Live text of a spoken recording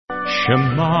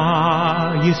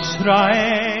Shema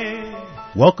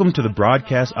Yisrael. Welcome to the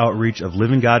broadcast outreach of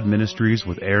Living God Ministries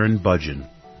with Aaron Budgeon.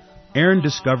 Aaron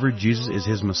discovered Jesus is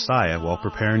his Messiah while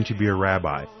preparing to be a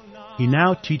rabbi. He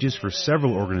now teaches for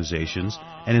several organizations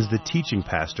and is the teaching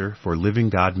pastor for Living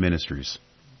God Ministries.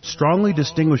 Strongly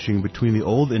distinguishing between the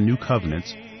Old and New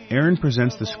Covenants, Aaron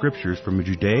presents the Scriptures from a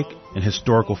Judaic and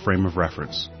historical frame of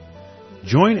reference.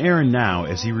 Join Aaron now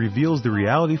as he reveals the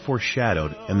reality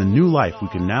foreshadowed and the new life we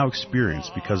can now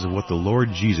experience because of what the Lord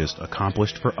Jesus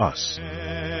accomplished for us.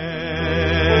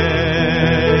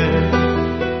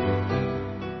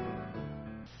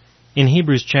 In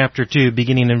Hebrews chapter 2,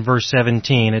 beginning in verse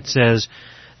 17, it says,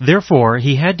 "Therefore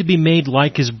he had to be made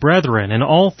like his brethren in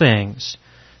all things,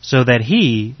 so that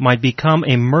he might become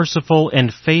a merciful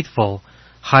and faithful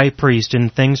high priest in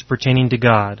things pertaining to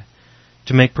God,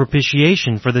 to make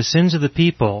propitiation for the sins of the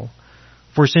people.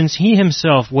 For since he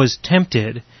himself was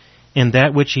tempted in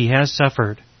that which he has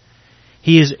suffered,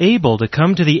 he is able to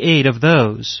come to the aid of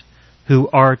those who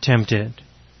are tempted."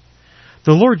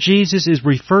 The Lord Jesus is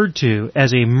referred to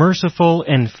as a merciful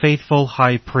and faithful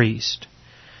high priest.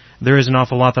 There is an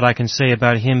awful lot that I can say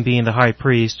about him being the high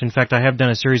priest. In fact, I have done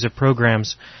a series of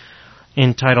programs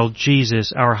entitled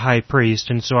Jesus, Our High Priest,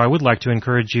 and so I would like to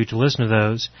encourage you to listen to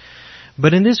those.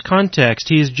 But in this context,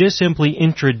 he is just simply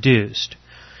introduced.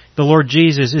 The Lord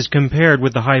Jesus is compared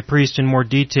with the high priest in more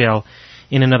detail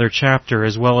in another chapter,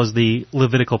 as well as the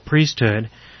Levitical priesthood,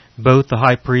 both the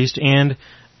high priest and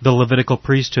the Levitical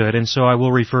priesthood, and so I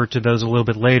will refer to those a little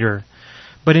bit later.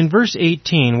 But in verse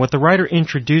 18, what the writer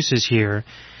introduces here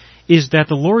is that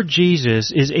the Lord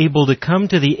Jesus is able to come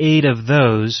to the aid of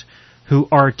those who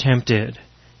are tempted.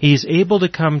 He is able to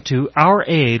come to our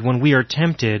aid when we are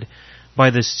tempted by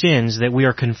the sins that we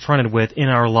are confronted with in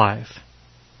our life.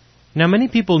 Now, many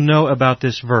people know about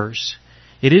this verse.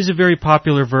 It is a very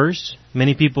popular verse.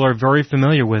 Many people are very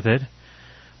familiar with it.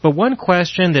 But one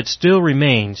question that still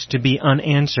remains to be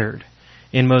unanswered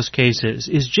in most cases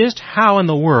is just how in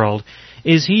the world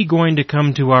is he going to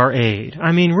come to our aid?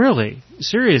 I mean, really,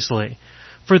 seriously.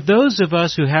 For those of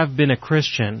us who have been a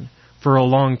Christian for a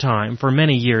long time, for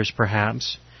many years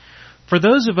perhaps, for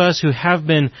those of us who have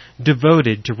been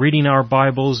devoted to reading our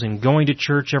Bibles and going to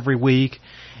church every week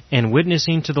and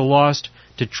witnessing to the lost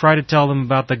to try to tell them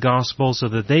about the gospel so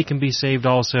that they can be saved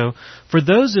also, for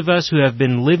those of us who have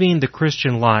been living the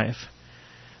Christian life,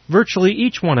 virtually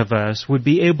each one of us would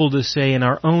be able to say in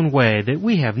our own way that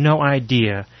we have no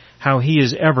idea how he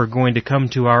is ever going to come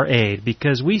to our aid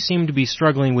because we seem to be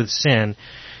struggling with sin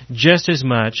just as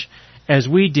much as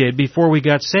we did before we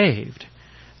got saved.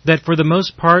 That for the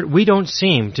most part, we don't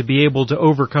seem to be able to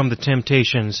overcome the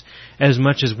temptations as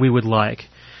much as we would like.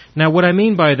 Now, what I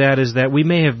mean by that is that we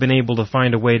may have been able to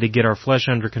find a way to get our flesh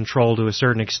under control to a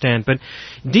certain extent, but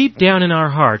deep down in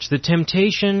our hearts, the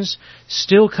temptations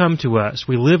still come to us.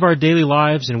 We live our daily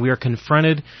lives and we are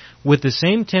confronted with the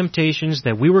same temptations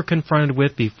that we were confronted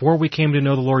with before we came to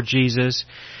know the Lord Jesus.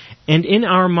 And in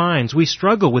our minds, we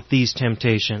struggle with these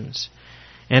temptations.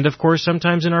 And of course,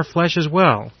 sometimes in our flesh as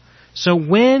well. So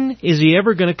when is he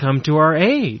ever going to come to our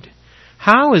aid?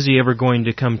 How is he ever going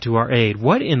to come to our aid?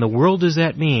 What in the world does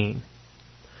that mean?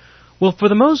 Well, for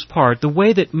the most part, the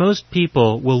way that most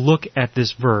people will look at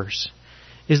this verse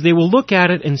is they will look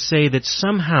at it and say that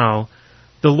somehow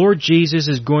the Lord Jesus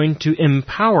is going to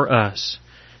empower us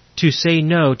to say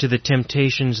no to the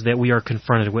temptations that we are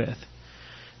confronted with.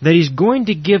 That he's going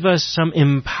to give us some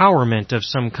empowerment of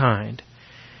some kind.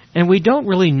 And we don't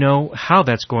really know how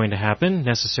that's going to happen,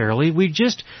 necessarily. We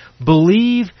just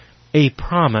believe a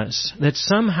promise that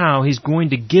somehow he's going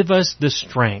to give us the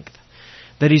strength,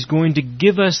 that he's going to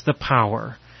give us the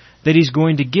power, that he's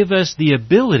going to give us the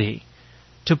ability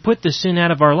to put the sin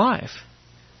out of our life,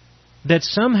 that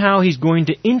somehow he's going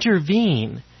to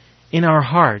intervene in our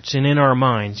hearts and in our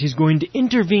minds. He's going to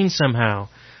intervene somehow,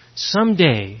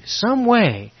 someday, some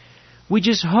way. We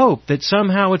just hope that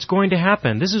somehow it's going to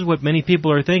happen. This is what many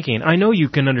people are thinking. I know you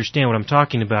can understand what I'm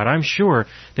talking about. I'm sure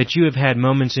that you have had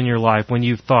moments in your life when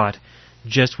you've thought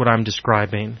just what I'm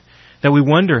describing. That we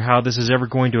wonder how this is ever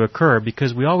going to occur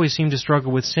because we always seem to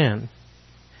struggle with sin.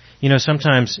 You know,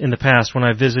 sometimes in the past when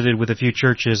I visited with a few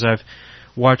churches, I've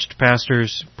watched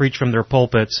pastors preach from their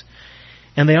pulpits,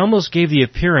 and they almost gave the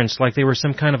appearance like they were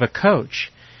some kind of a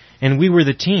coach. And we were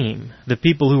the team, the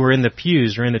people who were in the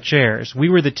pews or in the chairs. We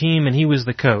were the team and he was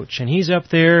the coach. And he's up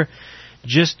there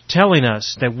just telling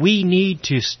us that we need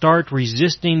to start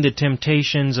resisting the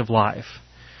temptations of life,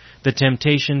 the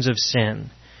temptations of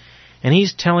sin. And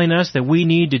he's telling us that we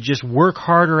need to just work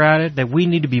harder at it, that we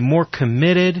need to be more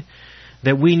committed,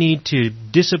 that we need to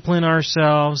discipline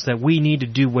ourselves, that we need to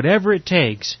do whatever it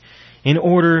takes in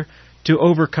order to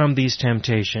overcome these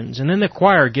temptations. And then the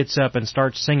choir gets up and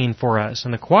starts singing for us.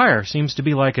 And the choir seems to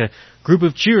be like a group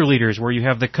of cheerleaders where you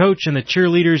have the coach and the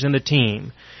cheerleaders and the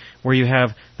team, where you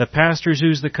have the pastors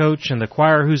who's the coach and the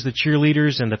choir who's the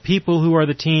cheerleaders and the people who are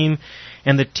the team,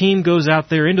 and the team goes out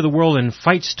there into the world and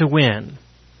fights to win.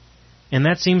 And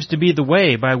that seems to be the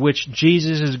way by which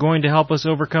Jesus is going to help us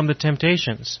overcome the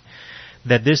temptations.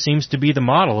 That this seems to be the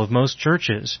model of most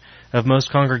churches, of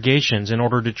most congregations, in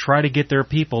order to try to get their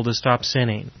people to stop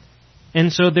sinning.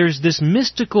 And so there's this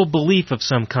mystical belief of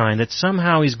some kind that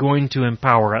somehow He's going to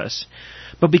empower us.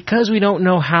 But because we don't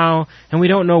know how, and we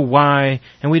don't know why,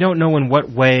 and we don't know in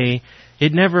what way,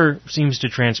 it never seems to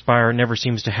transpire, it never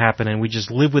seems to happen, and we just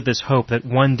live with this hope that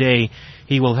one day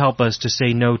He will help us to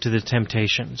say no to the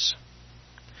temptations.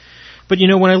 But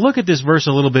when I look at this verse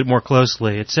a little bit more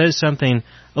closely, it says something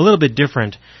a little bit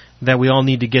different that we all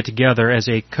need to get together as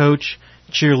a coach,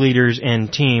 cheerleaders,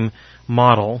 and team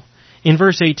model. In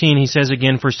verse 18 he says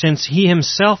again, "For since He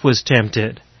Himself was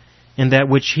tempted, in that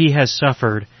which He has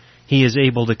suffered, He is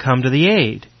able to come to the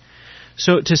aid."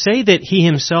 So to say that He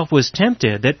Himself was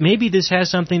tempted, that maybe this has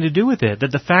something to do with it,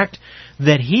 that the fact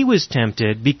that He was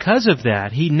tempted, because of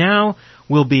that, He now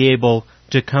will be able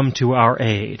to come to our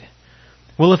aid.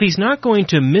 Well, if He's not going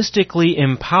to mystically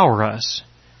empower us,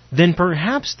 then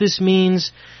perhaps this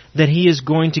means that He is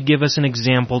going to give us an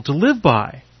example to live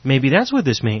by. Maybe that's what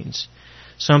this means.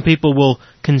 Some people will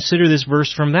consider this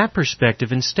verse from that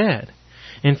perspective instead.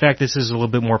 In fact, this is a little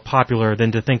bit more popular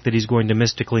than to think that He's going to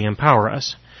mystically empower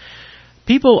us.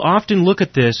 People often look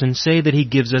at this and say that He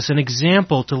gives us an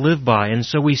example to live by, and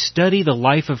so we study the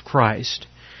life of Christ.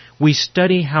 We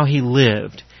study how He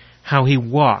lived, how He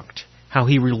walked, how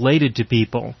He related to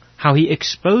people, how He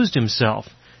exposed Himself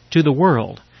to the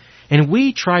world. And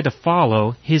we try to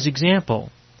follow His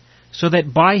example, so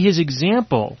that by His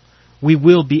example we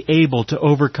will be able to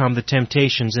overcome the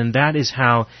temptations, and that is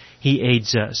how He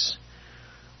aids us.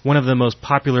 One of the most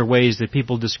popular ways that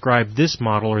people describe this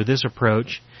model or this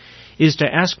approach is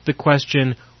to ask the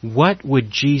question, what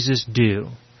would Jesus do?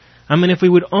 I mean, if we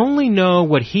would only know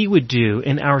what He would do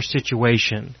in our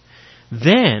situation,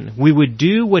 then we would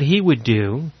do what He would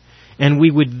do, and we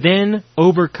would then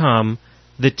overcome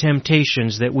the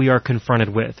temptations that we are confronted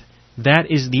with. That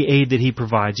is the aid that He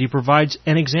provides. He provides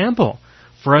an example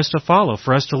for us to follow,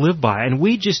 for us to live by. And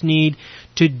we just need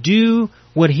to do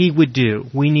what He would do.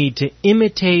 We need to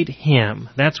imitate Him.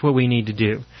 That's what we need to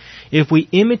do. If we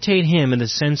imitate Him in the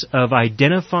sense of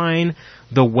identifying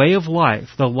the way of life,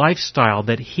 the lifestyle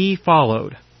that He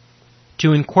followed,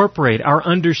 to incorporate our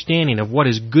understanding of what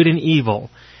is good and evil,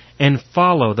 and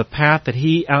follow the path that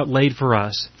He outlaid for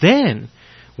us, then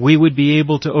we would be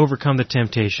able to overcome the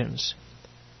temptations.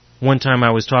 One time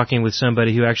I was talking with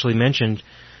somebody who actually mentioned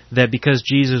that because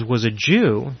Jesus was a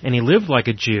Jew, and He lived like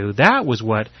a Jew, that was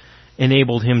what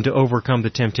enabled Him to overcome the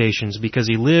temptations, because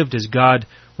He lived as God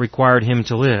required Him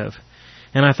to live.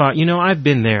 And I thought, I've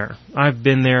been there. I've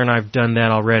been there and I've done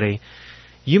that already.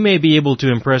 You may be able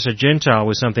to impress a Gentile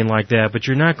with something like that, but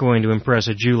you're not going to impress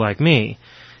a Jew like me,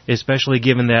 especially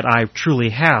given that I truly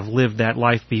have lived that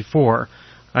life before.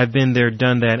 I've been there,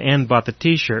 done that, and bought the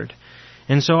t-shirt.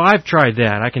 And so I've tried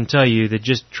that. I can tell you that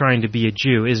just trying to be a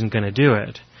Jew isn't going to do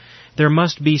it. There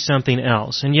must be something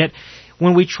else. And yet,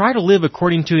 when we try to live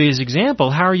according to His example,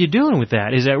 how are you doing with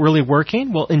that? Is that really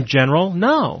working? Well, in general,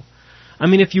 no. I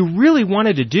mean, if you really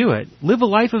wanted to do it, live a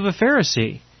life of a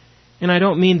Pharisee. And I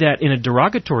don't mean that in a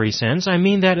derogatory sense. I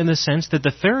mean that in the sense that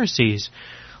the Pharisees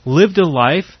lived a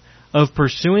life of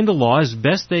pursuing the law as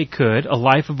best they could, a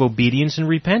life of obedience and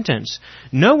repentance.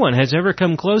 No one has ever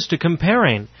come close to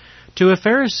comparing to a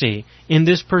Pharisee in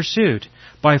this pursuit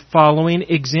by following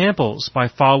examples, by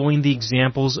following the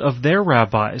examples of their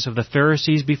rabbis, of the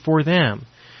Pharisees before them.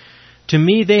 To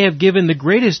me, they have given the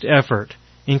greatest effort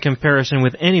in comparison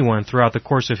with anyone throughout the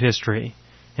course of history.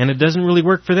 And it doesn't really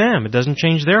work for them. It doesn't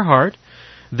change their heart.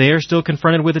 They are still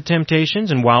confronted with the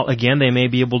temptations, and while, again, they may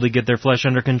be able to get their flesh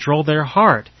under control, their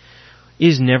heart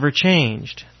is never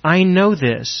changed. I know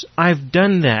this. I've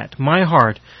done that. My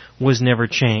heart was never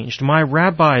changed. My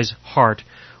rabbi's heart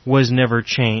was never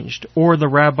changed, or the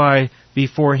rabbi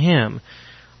before him.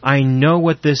 I know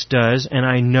what this does, and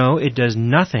I know it does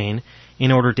nothing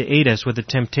in order to aid us with the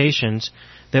temptations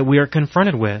that we are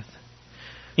confronted with.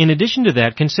 In addition to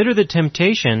that, consider the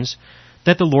temptations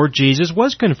that the Lord Jesus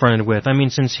was confronted with. I mean,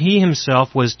 since He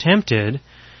Himself was tempted,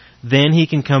 then He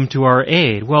can come to our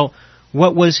aid. Well,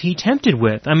 what was He tempted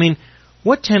with? I mean,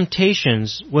 what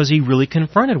temptations was He really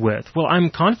confronted with? Well, I'm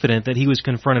confident that He was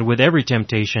confronted with every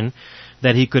temptation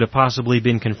that He could have possibly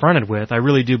been confronted with. I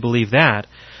really do believe that.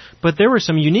 But there were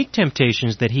some unique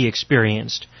temptations that He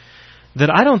experienced. that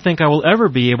I don't think I will ever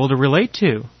be able to relate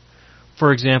to.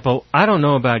 For example, I don't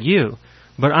know about you,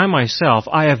 but I myself,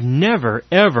 I have never,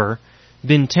 ever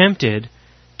been tempted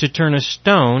to turn a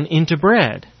stone into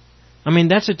bread. I mean,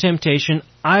 that's a temptation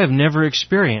I have never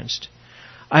experienced.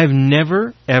 I have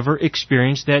never, ever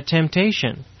experienced that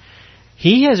temptation.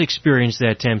 He has experienced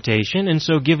that temptation, and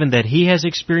so given that he has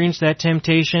experienced that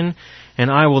temptation,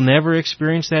 and I will never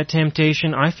experience that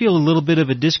temptation, I feel a little bit of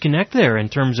a disconnect there in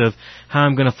terms of how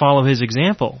I'm going to follow his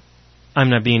example. I'm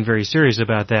not being very serious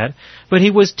about that, but he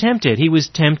was tempted. He was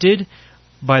tempted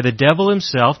by the devil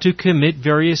himself to commit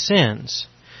various sins.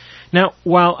 Now,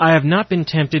 while I have not been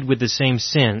tempted with the same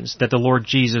sins that the Lord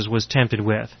Jesus was tempted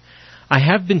with, I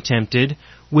have been tempted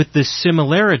with the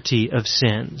similarity of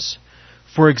sins.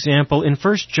 For example, in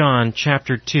 1 John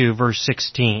chapter 2, verse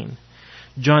 16,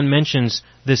 John mentions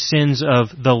the sins of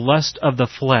the lust of the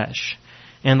flesh,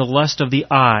 and the lust of the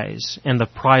eyes, and the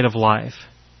pride of life.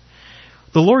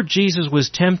 The Lord Jesus was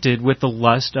tempted with the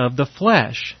lust of the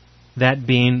flesh, that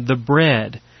being the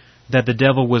bread that the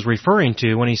devil was referring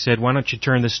to when he said, why don't you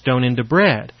turn the stone into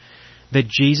bread? That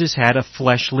Jesus had a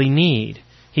fleshly need.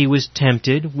 He was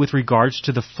tempted with regards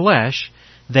to the flesh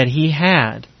that he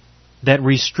had, that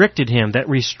restricted him, that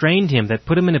restrained him, that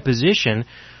put him in a position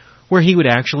where he would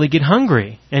actually get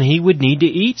hungry, and he would need to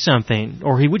eat something,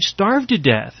 or he would starve to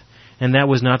death, and that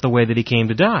was not the way that he came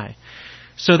to die.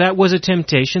 So that was a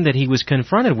temptation that he was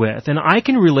confronted with, and I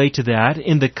can relate to that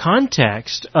in the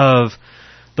context of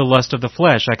the lust of the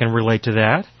flesh. I can relate to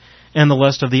that. And the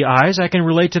lust of the eyes, I can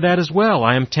relate to that as well.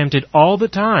 I am tempted all the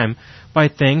time by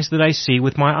things that I see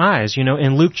with my eyes. You know,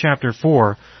 in Luke chapter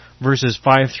 4, verses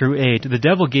 5 through 8, the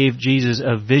devil gave Jesus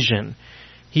a vision.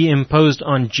 He imposed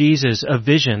on Jesus a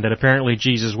vision that apparently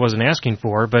Jesus wasn't asking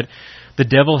for, but the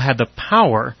devil had the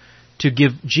power to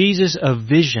give Jesus a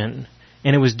vision,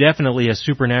 and it was definitely a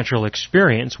supernatural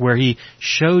experience where he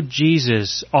showed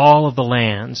Jesus all of the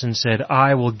lands and said,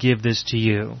 I will give this to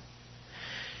you.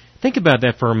 Think about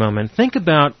that for a moment. Think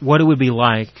about what it would be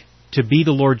like to be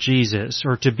the Lord Jesus,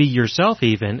 or to be yourself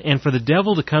even, and for the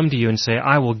devil to come to you and say,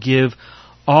 I will give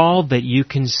all that you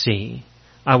can see.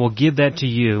 I will give that to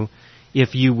you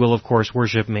if you will, of course,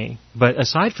 worship me. But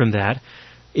aside from that,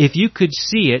 if you could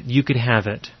see it, you could have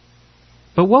it.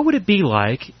 But what would it be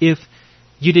like if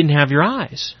you didn't have your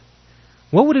eyes?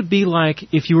 What would it be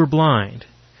like if you were blind?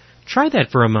 Try that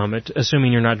for a moment,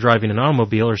 assuming you're not driving an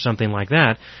automobile or something like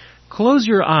that. Close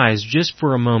your eyes just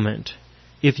for a moment.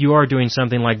 If you are doing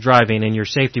something like driving and your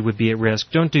safety would be at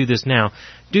risk, don't do this now.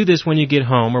 Do this when you get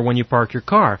home or when you park your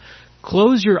car.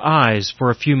 Close your eyes for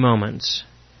a few moments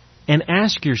and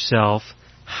ask yourself,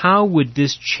 how would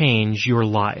this change your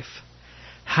life?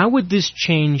 How would this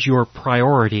change your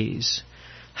priorities?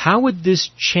 How would this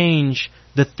change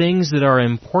the things that are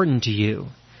important to you?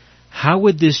 How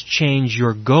would this change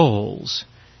your goals,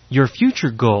 your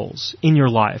future goals in your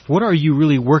life? What are you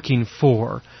really working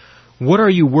for? What are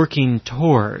you working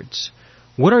towards?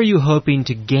 What are you hoping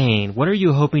to gain? What are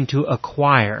you hoping to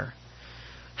acquire?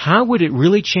 How would it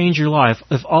really change your life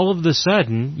if all of a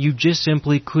sudden you just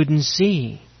simply couldn't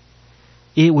see?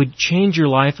 It would change your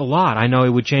life a lot. I know it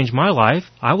would change my life.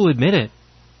 I will admit it.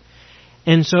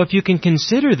 And so if you can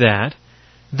consider that,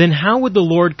 then how would the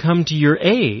Lord come to your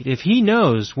aid if He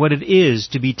knows what it is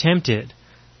to be tempted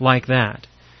like that?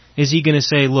 Is He going to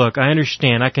say, look, I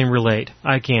understand, I can relate,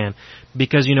 I can,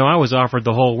 because, you know, I was offered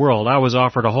the whole world. I was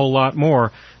offered a whole lot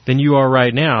more than you are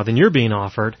right now, than you're being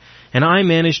offered, and I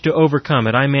managed to overcome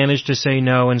it. I managed to say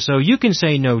no, and so you can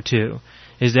say no too.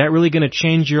 Is that really going to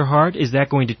change your heart? Is that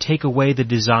going to take away the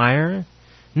desire?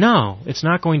 No, it's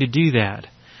not going to do that.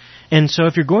 And so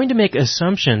if you're going to make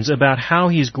assumptions about how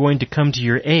He's going to come to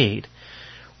your aid,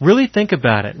 really think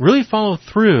about it. Really follow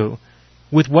through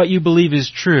with what you believe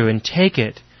is true and take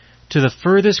it to the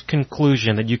furthest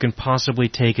conclusion that you can possibly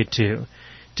take it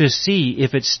to see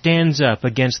if it stands up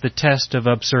against the test of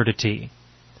absurdity.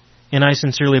 And I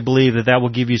sincerely believe that that will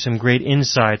give you some great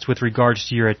insights with regards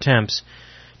to your attempts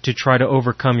to try to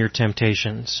overcome your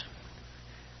temptations.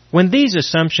 When these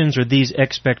assumptions or these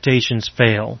expectations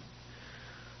fail,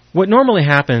 what normally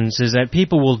happens is that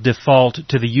people will default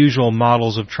to the usual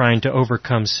models of trying to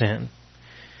overcome sin.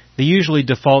 They usually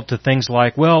default to things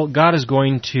like, well, God is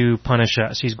going to punish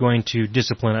us. He's going to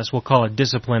discipline us. We'll call it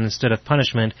discipline instead of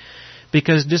punishment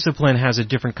because discipline has a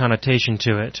different connotation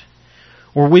to it.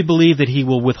 Or we believe that He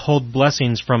will withhold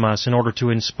blessings from us in order to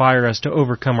inspire us to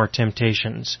overcome our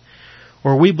temptations.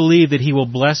 Or we believe that He will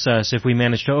bless us if we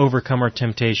manage to overcome our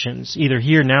temptations, either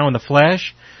here now in the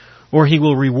flesh, or He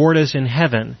will reward us in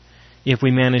heaven if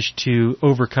we manage to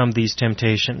overcome these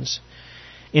temptations.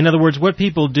 In other words, what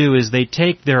people do is they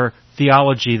take their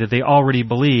theology that they already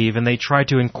believe, and they try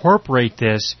to incorporate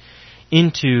this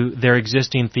into their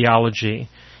existing theology.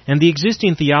 And the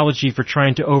existing theology for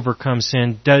trying to overcome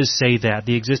sin does say that.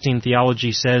 The existing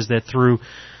theology says that through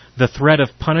the threat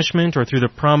of punishment or through the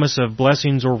promise of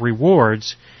blessings or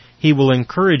rewards, He will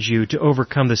encourage you to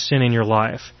overcome the sin in your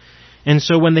life. And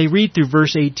so when they read through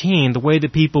verse 18, the way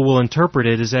that people will interpret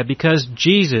it is that because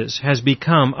Jesus has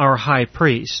become our high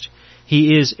priest,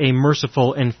 He is a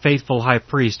merciful and faithful high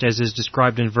priest, as is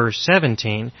described in verse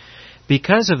 17.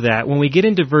 Because of that, when we get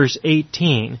into verse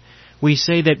 18, we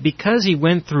say that because He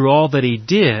went through all that He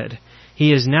did,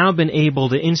 He has now been able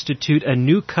to institute a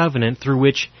new covenant through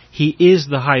which He is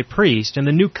the high priest. And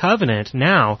the new covenant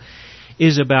now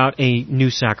is about a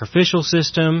new sacrificial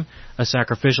system, a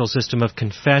sacrificial system of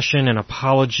confession and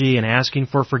apology and asking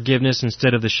for forgiveness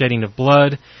instead of the shedding of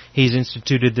blood. He's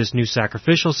instituted this new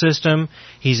sacrificial system.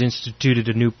 He's instituted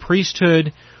a new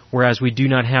priesthood, whereas we do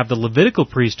not have the Levitical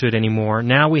priesthood anymore.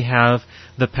 Now we have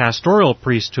the pastoral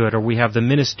priesthood, or we have the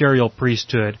ministerial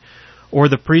priesthood, or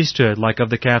the priesthood, like of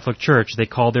the Catholic Church. They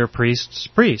call their priests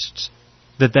priests.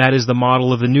 That is the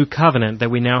model of the new covenant,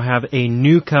 that we now have a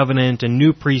new covenant, a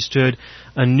new priesthood,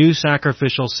 a new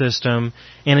sacrificial system,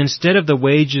 and instead of the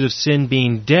wages of sin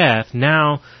being death,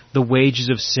 now the wages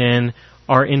of sin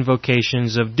are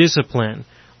invocations of discipline,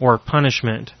 or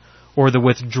punishment, or the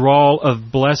withdrawal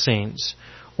of blessings,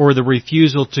 or the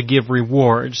refusal to give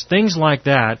rewards, things like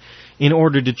that, in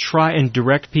order to try and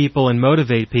direct people and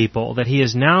motivate people, that He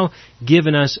has now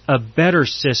given us a better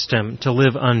system to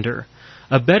live under.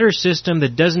 A better system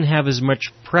that doesn't have as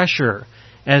much pressure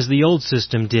as the old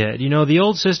system did. You know, the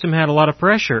old system had a lot of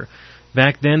pressure.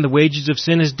 Back then, the wages of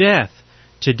sin is death.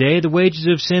 Today, the wages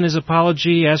of sin is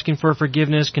apology, asking for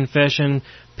forgiveness, confession,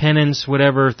 penance,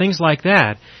 whatever, things like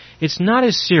that. It's not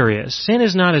as serious. Sin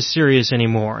is not as serious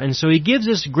anymore. And so He gives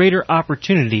us greater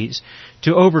opportunities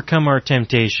to overcome our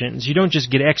temptations. You don't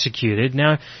just get executed.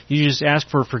 Now, you just ask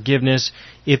for forgiveness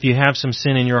if you have some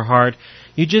sin in your heart.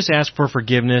 You just ask for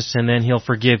forgiveness and then He'll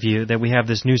forgive you, that we have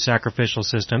this new sacrificial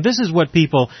system. This is what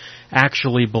people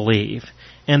actually believe.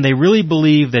 And they really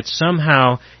believe that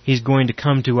somehow He's going to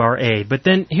come to our aid. But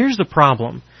then here's the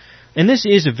problem. And this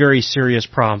is a very serious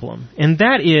problem. And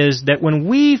that is that when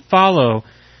we follow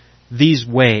these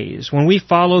ways, when we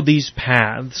follow these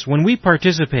paths, when we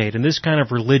participate in this kind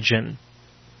of religion,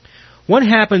 what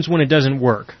happens when it doesn't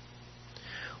work?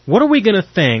 What are we going to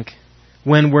think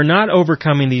when we're not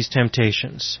overcoming these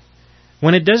temptations?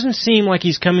 When it doesn't seem like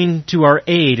He's coming to our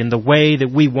aid in the way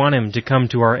that we want Him to come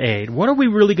to our aid? What are we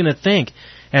really going to think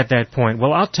at that point?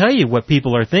 Well, I'll tell you what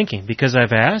people are thinking, because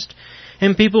I've asked,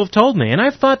 and people have told me, and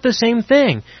I've thought the same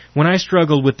thing when I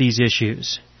struggled with these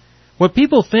issues. What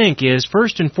people think is,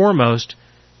 first and foremost,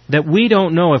 that we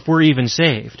don't know if we're even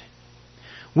saved.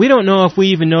 We don't know if we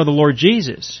even know the Lord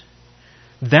Jesus.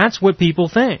 That's what people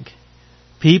think.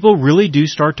 People really do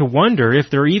start to wonder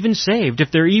if they're even saved, if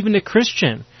they're even a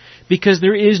Christian, because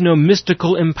there is no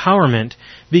mystical empowerment,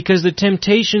 because the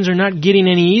temptations are not getting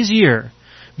any easier,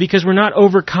 because we're not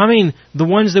overcoming the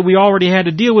ones that we already had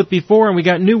to deal with before, and we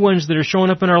got new ones that are showing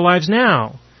up in our lives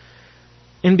now.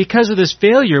 And because of this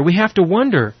failure, we have to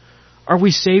wonder, are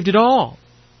we saved at all?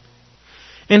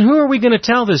 And who are we going to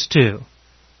tell this to?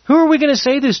 Who are we going to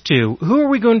say this to? Who are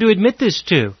we going to admit this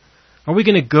to? Are we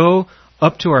going to go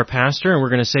up to our pastor and we're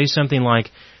going to say something like,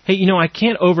 hey, you know, I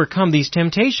can't overcome these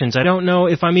temptations. I don't know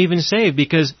if I'm even saved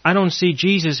because I don't see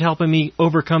Jesus helping me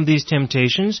overcome these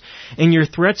temptations. And your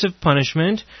threats of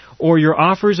punishment or your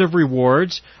offers of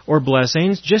rewards or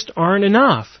blessings just aren't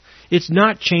enough. It's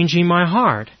not changing my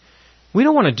heart. We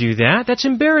don't want to do that. That's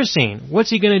embarrassing. What's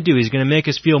He going to do? He's going to make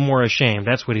us feel more ashamed.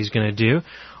 That's what He's going to do.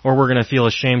 Or we're going to feel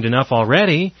ashamed enough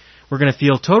already. We're going to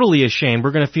feel totally ashamed.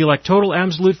 We're going to feel like total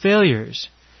absolute failures.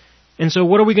 And so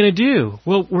what are we going to do?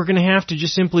 Well, we're going to have to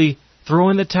just simply throw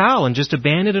in the towel and just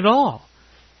abandon it all.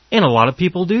 And a lot of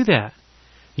people do that.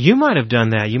 You might have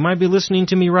done that. You might be listening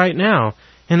to me right now,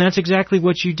 and that's exactly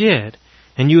what you did.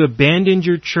 And you abandoned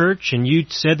your church, and you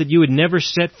said that you would never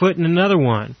set foot in another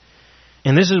one.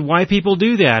 And this is why people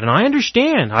do that. And I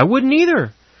understand. I wouldn't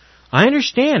either. I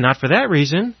understand, not for that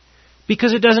reason.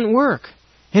 Because it doesn't work.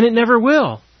 And it never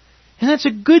will. And that's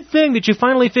a good thing that you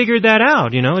finally figured that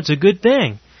out. You know, it's a good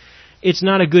thing. It's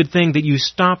not a good thing that you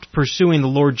stopped pursuing the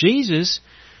Lord Jesus,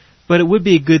 but it would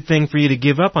be a good thing for you to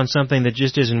give up on something that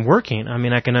just isn't working. I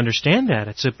mean, I can understand that.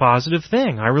 It's a positive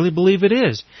thing. I really believe it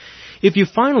is. If you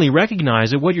finally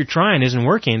recognize that what you're trying isn't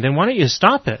working, then why don't you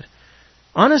stop it?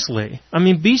 Honestly. I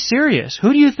mean, be serious.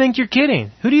 Who do you think you're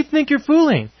kidding? Who do you think you're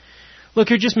fooling?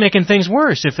 Look, you're just making things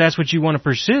worse if that's what you want to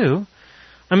pursue.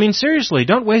 I mean, seriously,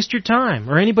 don't waste your time,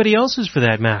 or anybody else's for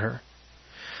that matter.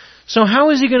 So how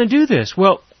is he going to do this?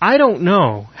 Well, I don't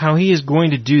know how he is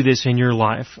going to do this in your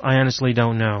life. I honestly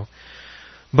don't know.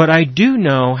 But I do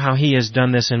know how he has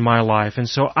done this in my life, and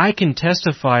so I can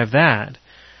testify of that.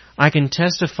 I can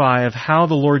testify of how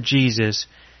the Lord Jesus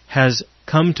has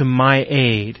come to my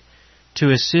aid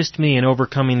to assist me in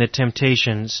overcoming the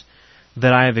temptations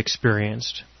that I have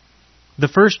experienced. The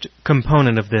first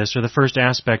component of this, or the first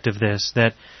aspect of this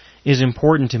that is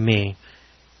important to me,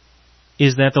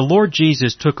 is that the Lord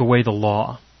Jesus took away the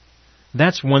law.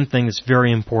 That's one thing that's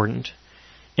very important.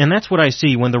 And that's what I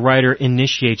see when the writer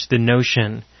initiates the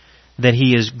notion that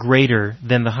he is greater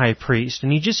than the high priest.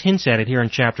 And he just hints at it here in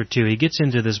chapter 2. He gets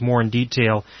into this more in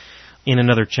detail in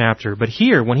another chapter. But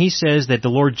here, when he says that the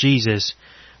Lord Jesus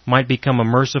might become a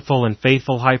merciful and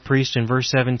faithful high priest in verse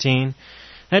 17,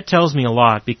 that tells me a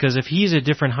lot, because if he's a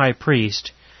different high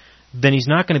priest, then he's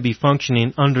not going to be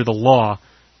functioning under the law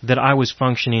that I was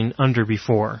functioning under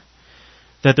before.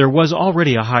 That there was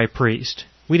already a high priest.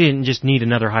 We didn't just need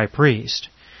another high priest.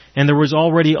 And there was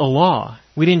already a law.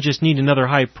 We didn't just need another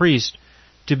high priest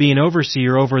to be an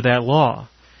overseer over that law.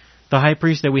 The high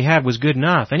priest that we had was good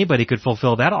enough. Anybody could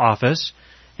fulfill that office,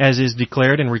 as is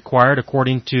declared and required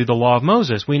according to the law of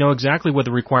Moses. We know exactly what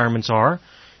the requirements are,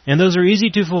 and those are easy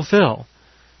to fulfill.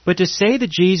 But to say that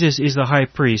Jesus is the high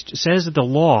priest says that the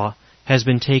law has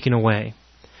been taken away.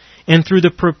 And through the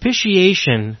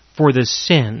propitiation for the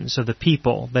sins of the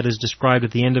people that is described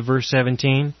at the end of verse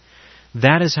 17,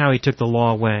 that is how he took the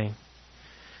law away.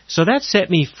 So that set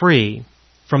me free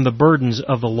from the burdens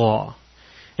of the law.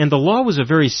 And the law was a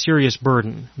very serious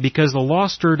burden, because the law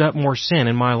stirred up more sin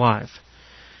in my life.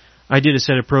 I did a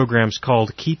set of programs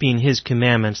called Keeping His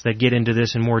Commandments that get into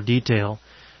this in more detail.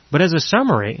 But as a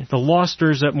summary, the law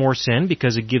stirs up more sin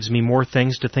because it gives me more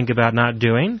things to think about not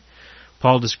doing.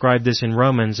 Paul described this in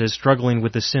Romans as struggling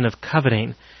with the sin of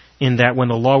coveting, in that when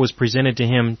the law was presented to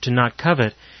him to not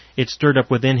covet, it stirred up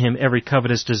within him every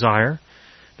covetous desire.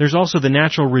 There's also the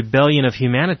natural rebellion of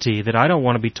humanity, that I don't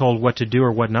want to be told what to do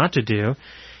or what not to do.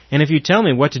 And if you tell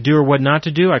me what to do or what not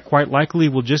to do, I quite likely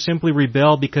will just simply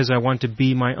rebel because I want to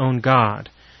be my own God.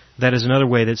 That is another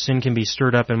way that sin can be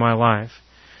stirred up in my life.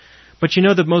 But you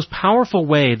know, the most powerful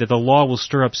way that the law will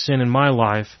stir up sin in my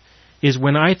life is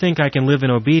when I think I can live in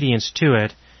obedience to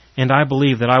it, and I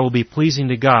believe that I will be pleasing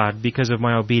to God because of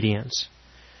my obedience.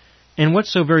 And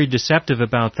what's so very deceptive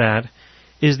about that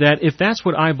is that if that's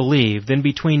what I believe, then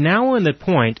between now and the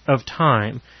point of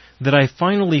time that I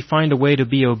finally find a way to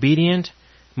be obedient,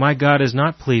 my God is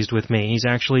not pleased with me. He's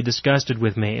actually disgusted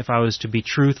with me if I was to be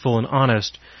truthful and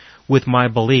honest with my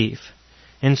belief.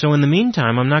 And so in the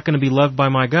meantime, I'm not going to be loved by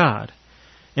my God.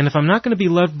 And if I'm not going to be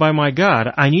loved by my God,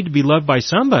 I need to be loved by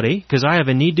somebody, because I have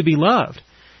a need to be loved.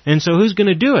 And so who's going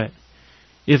to do it?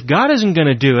 If God isn't going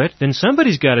to do it, then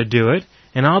somebody's got to do it,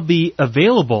 and I'll be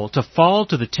available to fall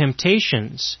to the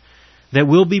temptations that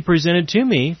will be presented to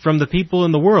me from the people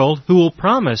in the world who will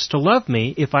promise to love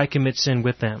me if I commit sin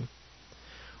with them,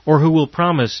 or who will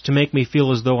promise to make me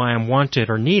feel as though I am wanted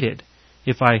or needed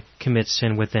if I commit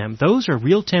sin with them. Those are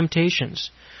real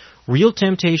temptations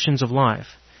of life.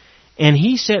 And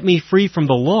He set me free from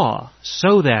the law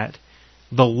so that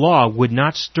the law would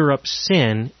not stir up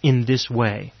sin in this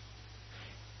way.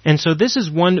 And so this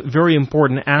is one very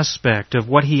important aspect of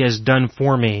what He has done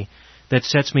for me that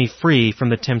sets me free from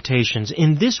the temptations.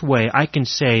 In this way, I can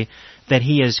say that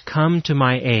He has come to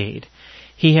my aid.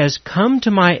 He has come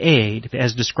to my aid,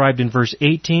 as described in verse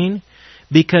 18,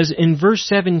 because in verse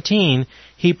 17,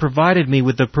 He provided me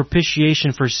with the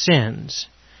propitiation for sins.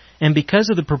 And because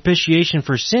of the propitiation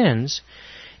for sins,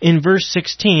 in verse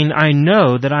 16, I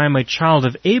know that I am a child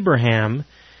of Abraham,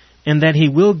 and that He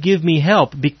will give me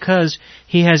help because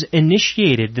He has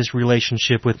initiated this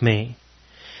relationship with me.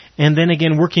 And then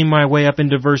again, working my way up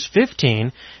into verse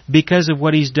 15, because of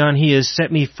what He's done, He has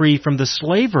set me free from the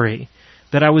slavery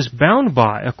that I was bound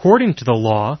by according to the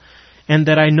law, and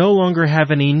that I no longer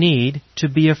have any need to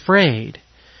be afraid.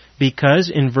 Because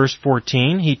in verse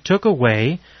 14, He took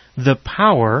away the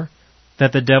power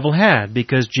that the devil had,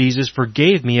 because Jesus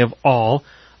forgave me of all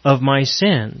of my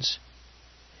sins.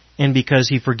 And because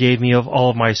He forgave me of all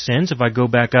of my sins, if I go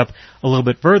back up a little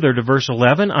bit further to verse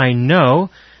 11, I know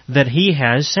that He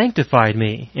has sanctified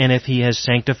me. And if He has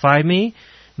sanctified me,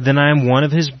 then I am one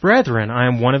of His brethren. I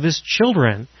am one of His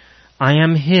children. I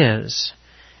am His.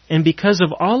 And because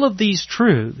of all of these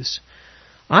truths,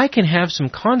 I can have some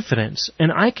confidence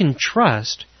and I can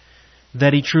trust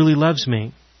that He truly loves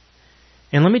me.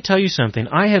 And let me tell you something.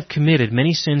 I have committed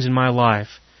many sins in my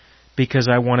life because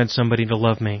I wanted somebody to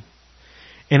love me.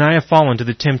 And I have fallen to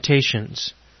the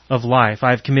temptations of life.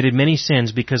 I have committed many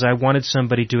sins because I wanted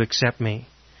somebody to accept me.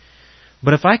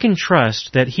 But if I can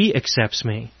trust that He accepts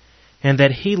me and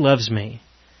that He loves me,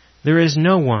 there is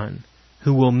no one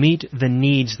who will meet the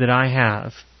needs that I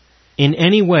have in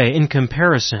any way in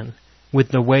comparison with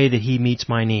the way that He meets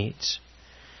my needs.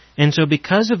 And so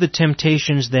because of the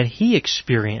temptations that He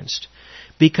experienced,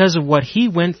 because of what He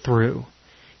went through,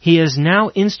 He has now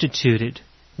instituted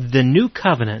the new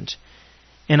covenant,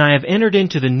 and I have entered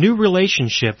into the new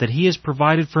relationship that He has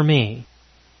provided for me.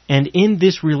 And in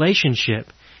this relationship,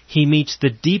 He meets the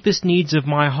deepest needs of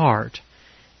my heart,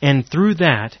 and through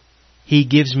that, He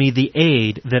gives me the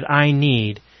aid that I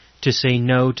need to say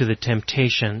no to the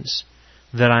temptations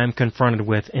that I am confronted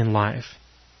with in life.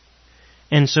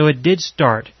 And so it did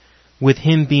start with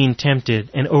Him being tempted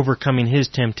and overcoming His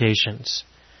temptations.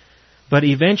 But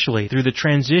eventually, through the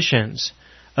transitions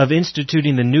of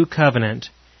instituting the new covenant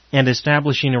and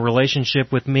establishing a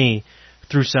relationship with me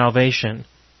through salvation,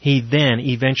 He then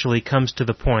eventually comes to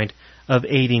the point of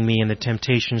aiding me in the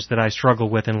temptations that I struggle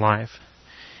with in life.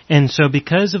 And so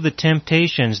because of the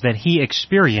temptations that He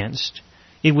experienced,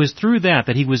 it was through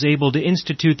that He was able to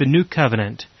institute the new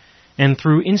covenant. And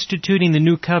through instituting the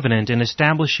new covenant and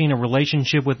establishing a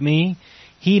relationship with me,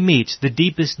 He meets the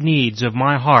deepest needs of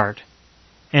my heart.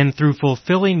 And through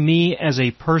fulfilling me as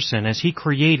a person, as He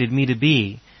created me to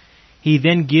be, He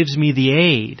then gives me the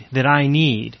aid that I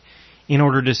need in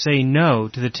order to say no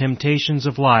to the temptations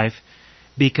of life,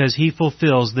 because He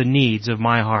fulfills the needs of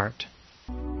my heart.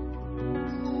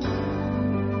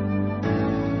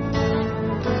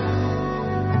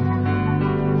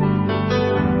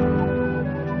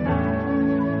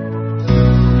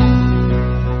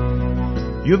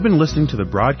 You have been listening to the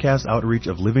broadcast outreach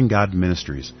of Living God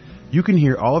Ministries. You can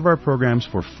hear all of our programs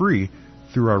for free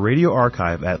through our radio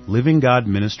archive at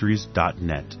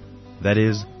livinggodministries.net. That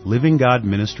is,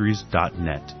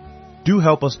 livinggodministries.net. Do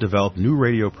help us develop new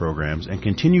radio programs and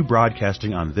continue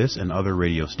broadcasting on this and other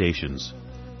radio stations.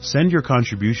 Send your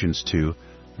contributions to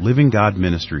Living God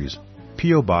Ministries,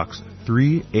 P.O. Box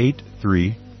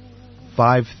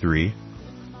 38353,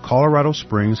 Colorado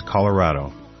Springs,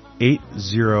 Colorado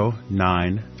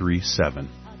 80937,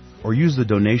 or use the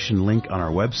donation link on our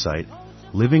website,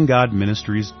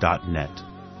 livinggodministries.net.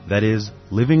 That is,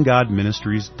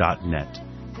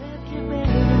 livinggodministries.net.